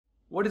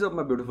What is up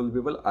my beautiful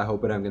people, I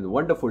hope you're having a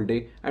wonderful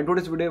day, and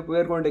today's video we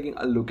are going to taking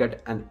a look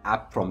at an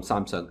app from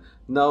Samsung.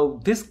 Now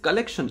this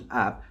collection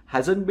app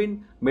hasn't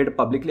been made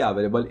publicly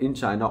available in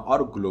China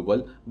or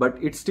global, but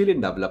it's still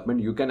in development.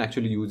 You can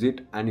actually use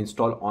it and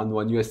install on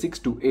One UI 6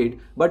 to 8,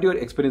 but your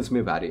experience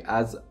may vary,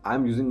 as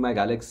I'm using my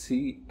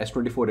Galaxy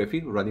S25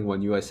 FE running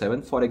One UI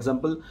 7 for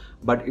example,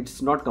 but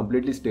it's not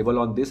completely stable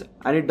on this,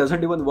 and it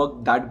doesn't even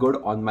work that good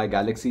on my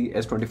Galaxy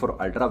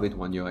S24 Ultra with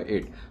One UI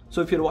 8.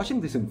 So if you're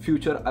watching this in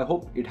future, I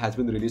hope it has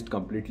been released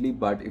completely,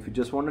 but if you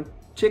just want to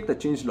check the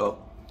changelog,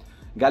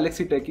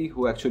 Galaxy Techie,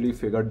 who actually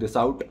figured this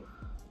out,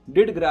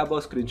 did grab a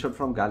screenshot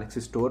from Galaxy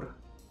Store.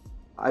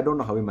 I don't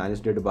know how he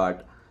managed it,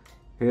 but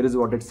here is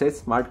what it says: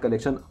 Smart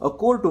Collection, a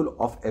core tool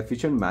of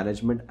efficient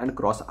management and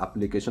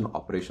cross-application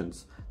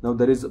operations. Now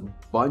there is a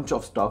bunch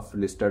of stuff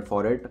listed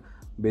for it.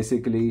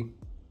 Basically,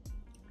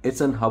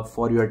 it's a hub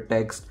for your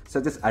text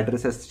such as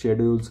addresses,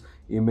 schedules,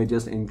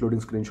 images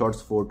including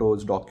screenshots,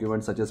 photos,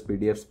 documents such as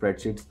PDF,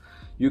 spreadsheets.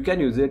 You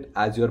can use it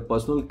as your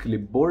personal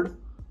clipboard.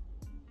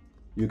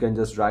 You can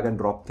just drag and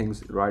drop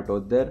things right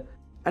out there.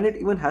 And it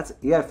even has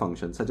AI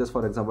functions such as,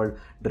 for example,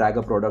 drag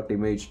a product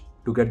image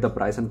to get the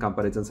price and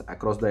comparisons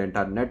across the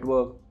entire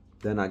network.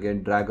 Then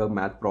again, drag a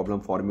math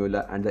problem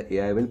formula and the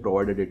AI will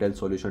provide a detailed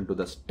solution to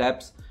the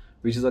steps,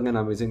 which is again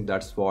amazing.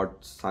 That's what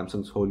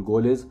Samsung's whole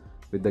goal is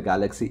with the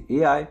Galaxy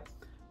AI,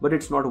 but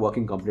it's not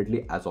working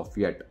completely as of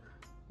yet.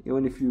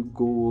 Even if you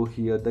go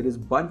here, there is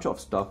bunch of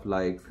stuff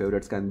like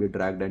favorites can be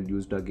dragged and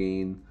used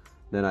again.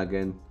 Then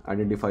again,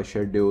 identify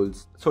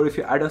schedules. So if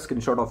you add a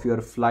screenshot of your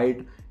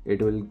flight,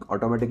 it will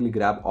automatically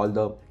grab all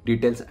the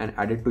details and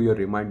add it to your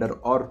reminder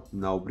or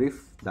now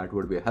brief. That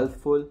would be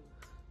helpful.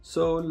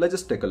 So let's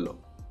just take a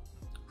look.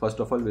 First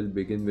of all, we'll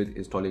begin with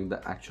installing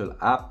the actual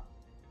app.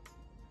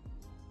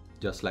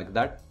 Just like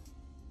that.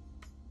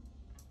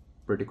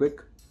 Pretty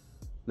quick.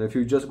 Now if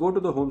you just go to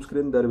the home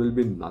screen, there will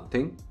be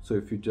nothing. So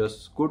if you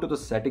just go to the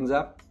settings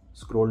app,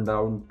 scroll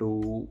down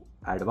to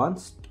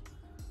advanced.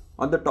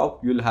 On the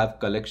top, you'll have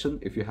collection.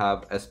 If you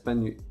have S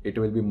Pen, it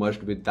will be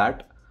merged with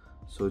that.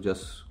 So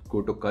just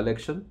go to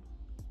collection,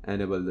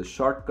 enable the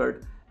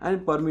shortcut,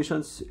 and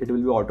permissions, it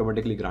will be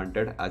automatically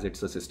granted as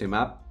it's a system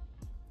app.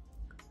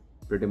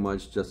 Pretty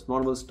much just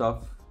normal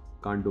stuff.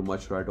 Can't do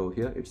much right over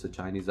here. It's a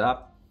Chinese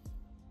app.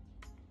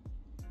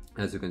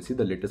 As you can see,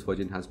 the latest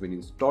version has been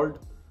installed.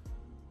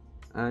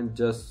 And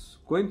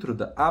just going through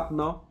the app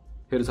now,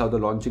 here's how the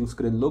launching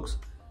screen looks.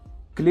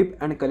 Clip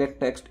and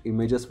collect text,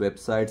 images,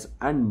 websites,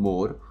 and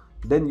more.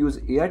 Then use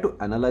AI to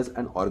analyze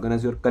and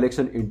organize your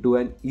collection into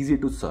an easy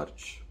to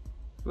search.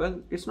 Well,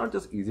 it's not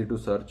just easy to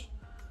search,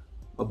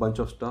 a bunch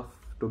of stuff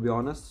to be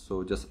honest.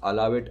 So just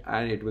allow it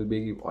and it will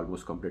be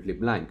almost completely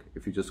blank.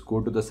 If you just go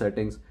to the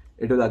settings,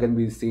 it will again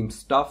be the same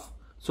stuff.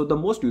 So the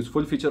most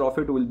useful feature of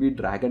it will be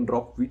drag and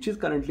drop, which is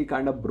currently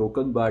kind of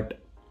broken,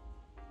 but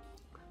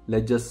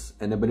let's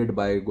just enable it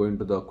by going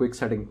to the quick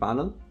setting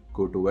panel,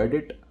 go to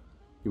edit.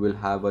 You will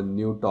have a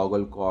new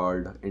toggle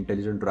called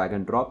intelligent drag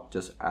and drop.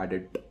 Just add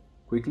it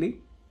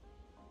quickly,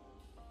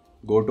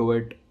 go to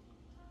it,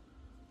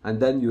 and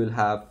then you will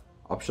have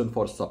option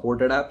for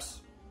supported apps.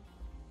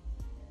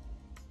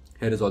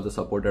 Here is all the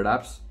supported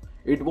apps.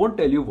 It won't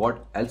tell you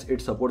what else it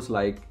supports,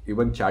 like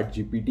even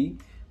ChatGPT,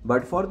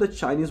 but for the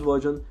Chinese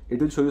version, it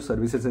will show you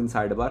services in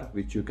sidebar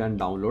which you can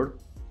download.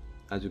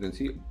 As you can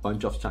see, a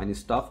bunch of Chinese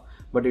stuff,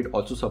 but it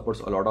also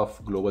supports a lot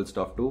of global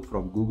stuff too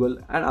from Google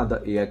and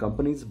other AI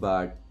companies.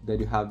 But then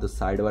you have the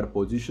sidebar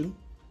position,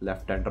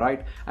 left and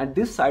right, and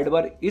this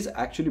sidebar is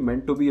actually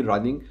meant to be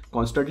running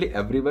constantly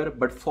everywhere,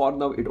 but for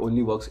now it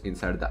only works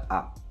inside the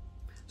app.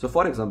 So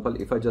for example,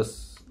 if I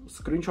just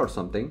screenshot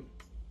something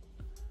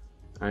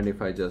and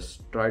if I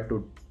just try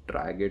to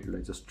drag it,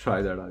 let's just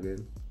try that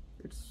again.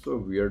 It's so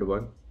weird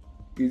one.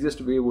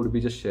 Easiest way would be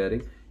just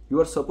sharing.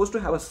 You are supposed to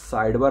have a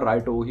sidebar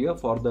right over here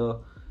for the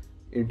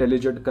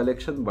intelligent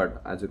collection,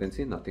 but as you can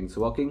see, nothing's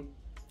working.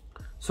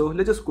 So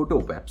let's just go to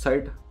a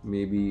website,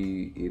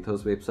 maybe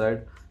Ether's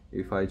website.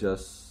 If I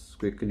just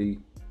quickly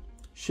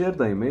share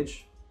the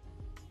image,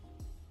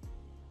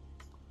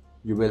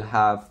 you will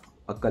have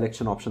a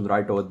collection option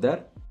right over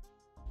there.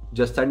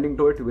 Just sending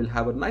to it, you will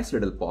have a nice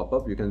little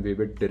pop-up. You can view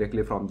it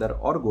directly from there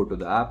or go to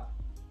the app.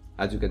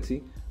 As you can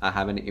see, I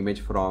have an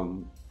image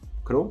from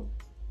Chrome,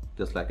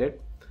 just like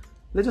it.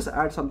 Let's just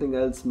add something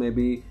else.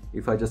 Maybe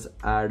if I just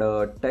add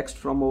a text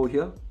from over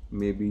here,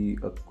 maybe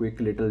a quick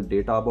little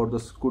data about the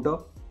scooter.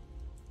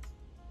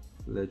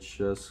 Let's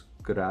just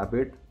grab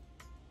it.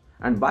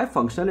 And by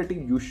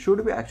functionality, you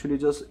should be actually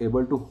just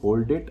able to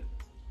hold it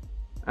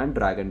and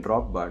drag and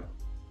drop, but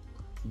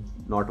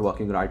not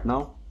working right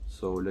now.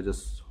 So let's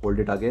just hold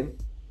it again.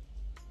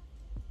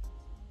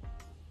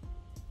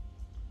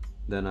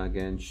 Then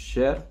again,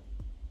 share,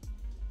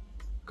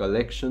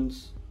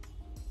 collections.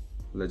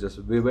 Let's just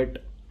view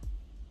it.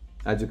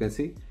 As you can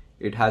see,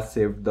 it has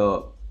saved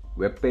the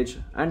web page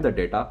and the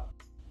data.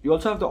 You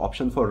also have the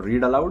option for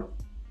read aloud.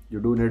 You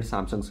do need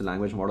Samsung's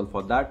language model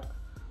for that.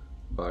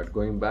 But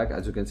going back,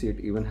 as you can see, it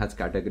even has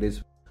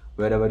categories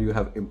wherever you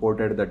have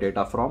imported the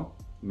data from,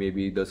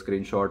 maybe the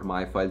screenshot,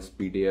 my files,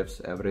 PDFs,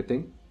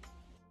 everything.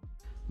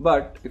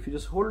 But if you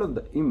just hold on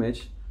the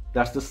image,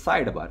 that's the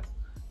sidebar.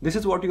 This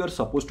is what you are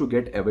supposed to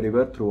get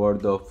everywhere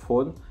throughout the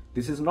phone.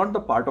 This is not the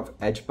part of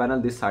edge panel.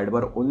 This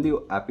sidebar only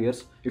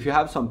appears if you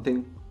have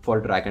something for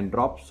drag and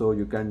drop, so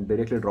you can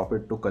directly drop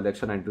it to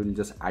collection and it will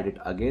just add it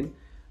again,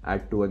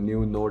 add to a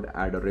new node,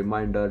 add a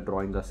reminder,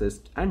 drawing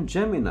assist, and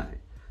Gemini.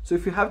 So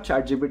if you have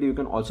ChatGPT, you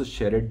can also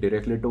share it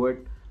directly to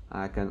it.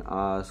 I can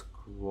ask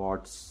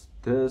what's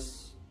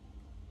this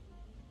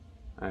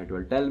and it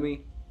will tell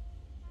me.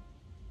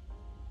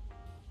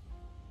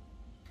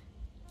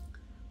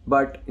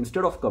 But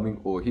instead of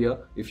coming over here,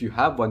 if you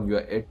have One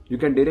UI 8, you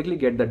can directly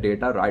get the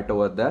data right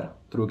over there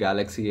through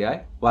Galaxy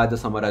AI via the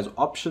summarize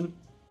option.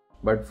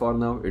 But for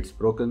now, it's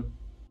broken.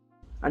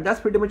 And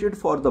that's pretty much it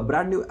for the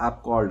brand new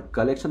app called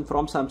Collection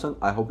from Samsung.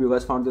 I hope you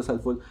guys found this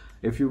helpful.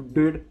 If you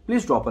did,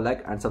 please drop a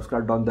like and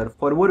subscribe down there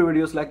for more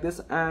videos like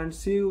this, and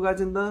see you guys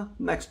in the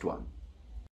next one.